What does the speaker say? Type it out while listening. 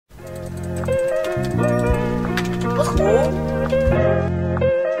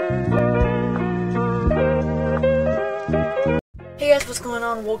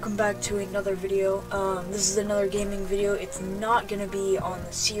everyone? Welcome back to another video. This is another gaming video. It's not gonna be on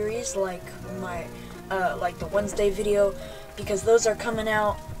the series like my like the Wednesday video, because those are coming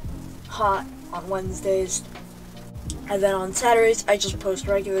out hot on Wednesdays, and then on Saturdays I just post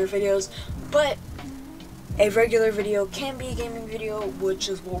regular videos. But a regular video can be a gaming video, which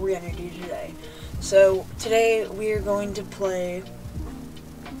is what we're gonna do today. So today we are going to play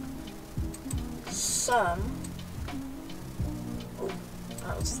some.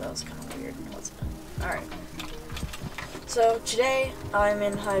 That was kind of weird, wasn't it? Alright. So, today, I'm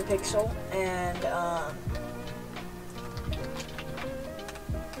in Hypixel, and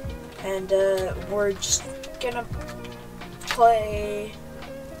we're just gonna play...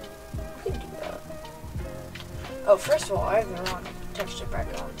 We can do that. Oh, first of all, I have the wrong texture pack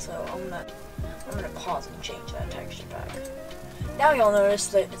on, so I'm gonna pause and change that texture pack. Now you'll notice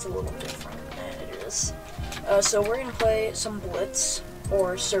that it's a little different, and it is. So we're gonna play some Blitz,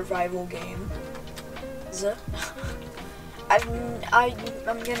 or survival game.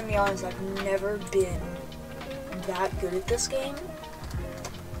 I'm gonna be honest, I've never been that good at this game,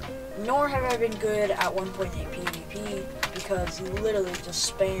 nor have I been good at 1.8 PvP, because you literally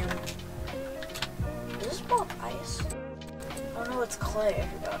just spam. Is this block ice? Oh no, it's clay, I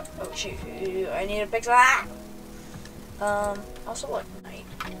forgot. Oh shoot, I need a pixel. Also like night.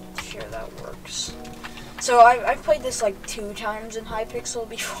 Sure, that works. So I've played this like 2 times in Hypixel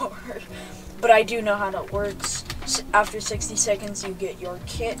before, but I do know how that works. After 60 seconds you get your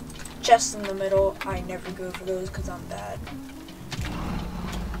kit, chest in the middle. I never go for those because I'm bad.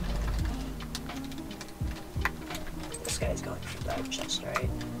 This guy's going for that chest, right?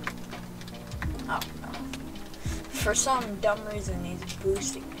 Oh no. For some dumb reason he's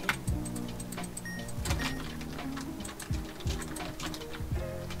boosting me.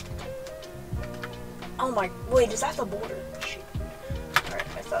 Oh my, wait, is that the border? Shoot. Alright,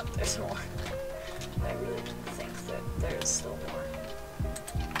 I thought there's more. I really didn't think that there's still more.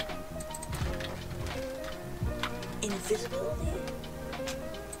 Invisibility?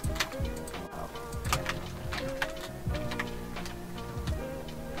 Oh.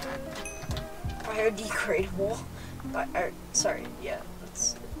 Biodegradable. Sorry, yeah,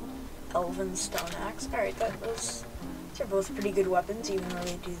 that's Elven Stone Axe. Alright, those are both pretty good weapons, even though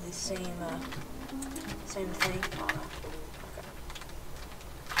they do the same thing. Oh, no.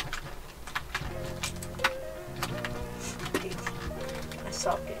 Okay. Dude, I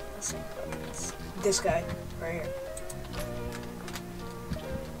stopped getting the same buttons. This guy, right here.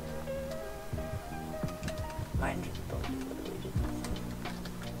 My invisibility literally did nothing.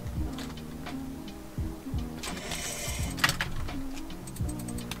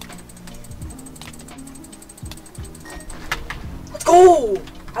 Let's go!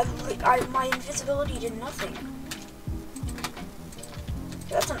 My invisibility did nothing.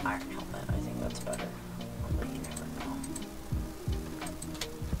 That's an iron helmet. I think that's better. But you never know.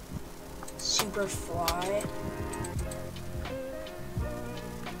 Super fly.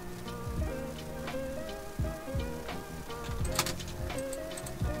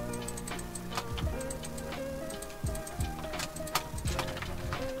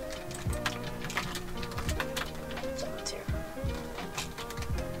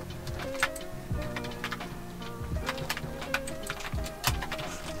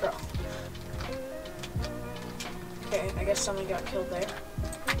 Okay, I guess someone got killed there.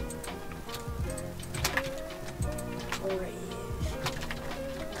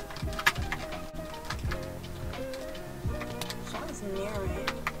 Someone's near me.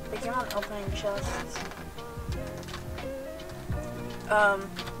 They came on opening chests.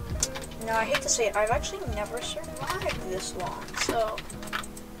 Now I hate to say it, I've actually never survived this long, so...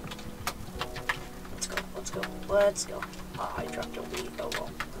 Let's go. Oh, I dropped a weed. Oh well,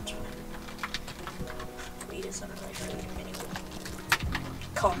 that's fine. Weed isn't my food anyway.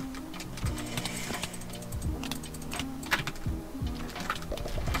 Come.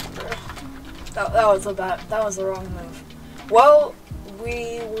 That was the wrong move. Well,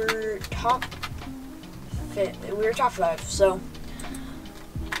 we were top 5, so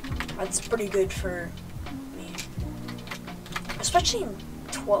that's pretty good for me. Especially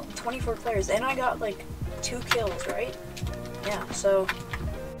 24 players, and I got like 2 kills, right? Yeah, so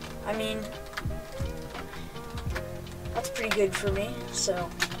I mean, that's pretty good for me, so.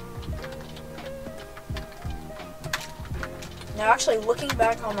 Now actually, looking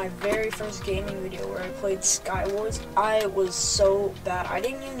back on my very first gaming video where I played Skywars, I was so bad. I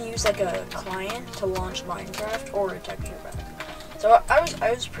didn't even use like a client to launch Minecraft or a texture pack. So I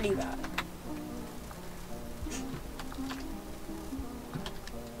was pretty bad.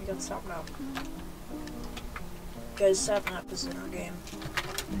 We got stopped now. Guys, Sapnap is in our game.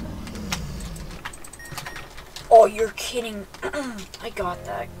 Oh, you're kidding. I got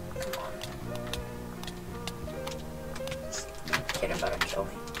that. Come on. This kid about to kill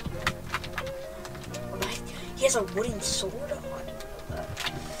me. He has a wooden sword? Oh, I didn't know that.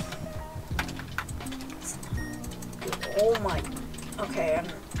 Oh my. Okay,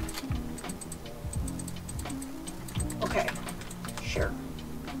 okay. Sure.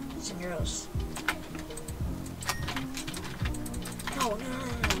 Señoros. No.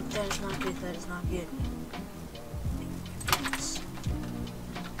 That is not good. That is not good. Please.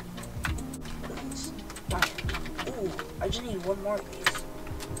 Ooh, I just need one more of these.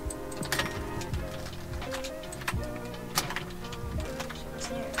 What's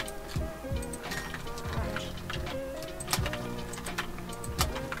here? Orange.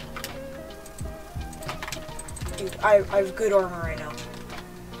 Dude, I have good armor right now.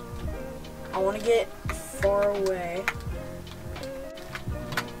 I want to get far away.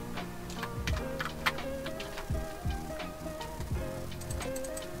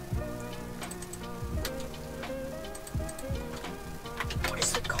 What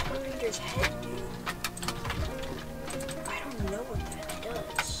is the carpenter's head do? I don't know what that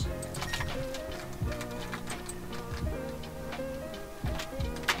does.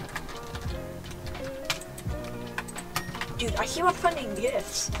 Dude, I keep on finding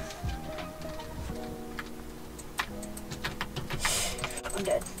gifts. I'm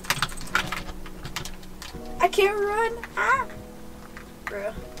dead. I can't run! Ah!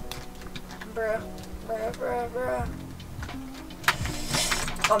 Bruh.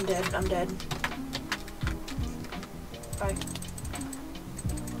 I'm dead. Bye.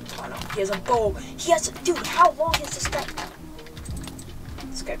 Oh no, he has a bow. Dude, how long is this guy?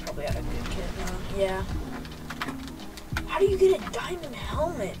 This guy probably had a good kid now. Yeah. How do you get a diamond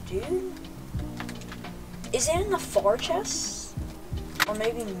helmet, dude? Is it in the far chest? Or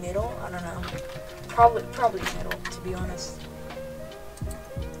maybe middle? I don't know. Probably middle, to be honest.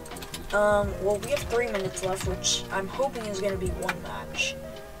 Well, we have 3 minutes left, which I'm hoping is gonna be one match.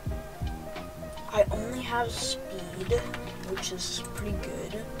 I only have speed, which is pretty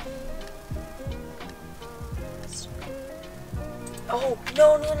good. Oh,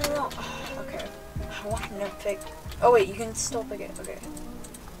 no. Okay. I want him to pick. Oh, wait, you can still pick it. Okay.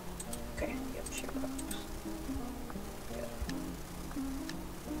 Okay, yep, sure.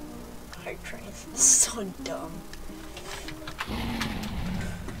 Hype train. This is so dumb.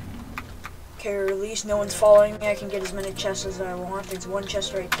 Okay, release. No one's following me. I can get as many chests as I want. There's one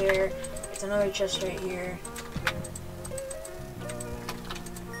chest right there. There's another chest right here.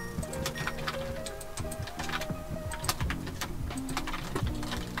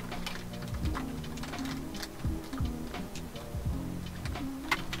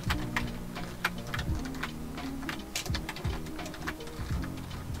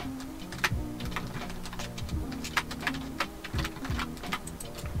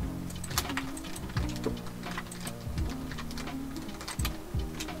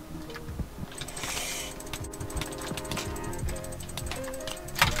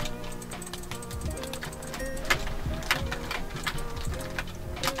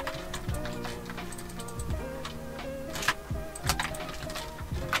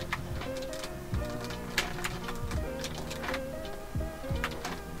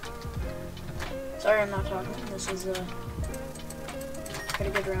 Sorry, I'm not talking. This is a pretty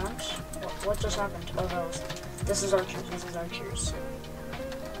good round. What just happened? Oh, this is archers.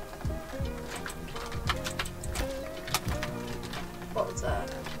 What was that?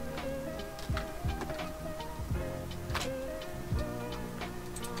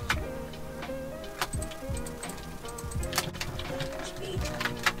 Speed.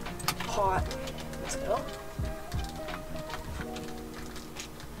 Hot. Let's go.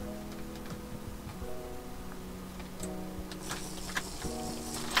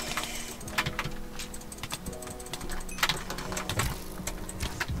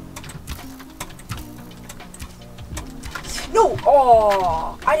 No!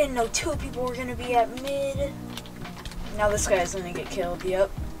 Oh, I didn't know 2 people were gonna be at mid. Now this guy's gonna get killed. Yep.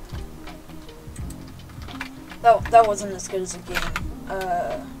 That wasn't as good as a game.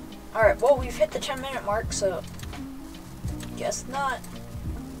 Alright, well, we've hit the 10-minute mark, so guess not.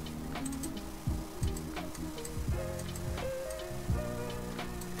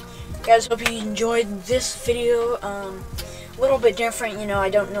 Guys, hope you enjoyed this video. A little bit different, you know, I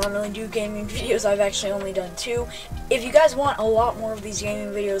don't normally do gaming videos. I've actually only done 2. If you guys want a lot more of these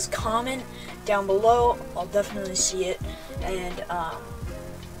gaming videos, comment down below. I'll definitely see it. And,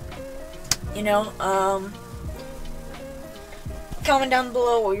 you know, comment down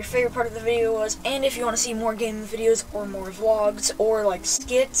below what your favorite part of the video was, and if you want to see more gaming videos or more vlogs or like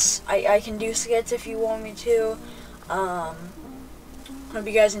skits. I can do skits if you want me to. Hope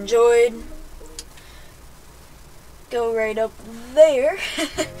you guys enjoyed. Go right up there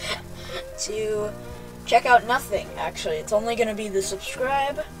to check out nothing. Actually, it's only going to be the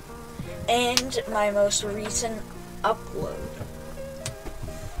subscribe and my most recent upload.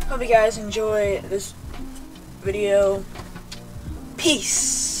 Hope you guys enjoy this video.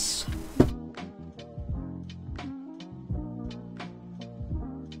 Peace.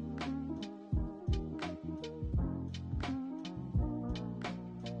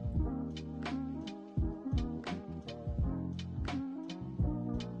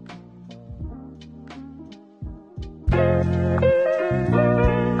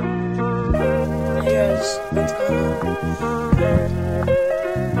 Hey guys, what's going on?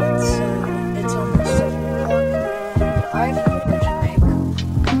 It's almost 7 o'clock, and I have a video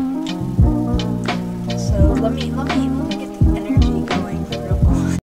to make. So let me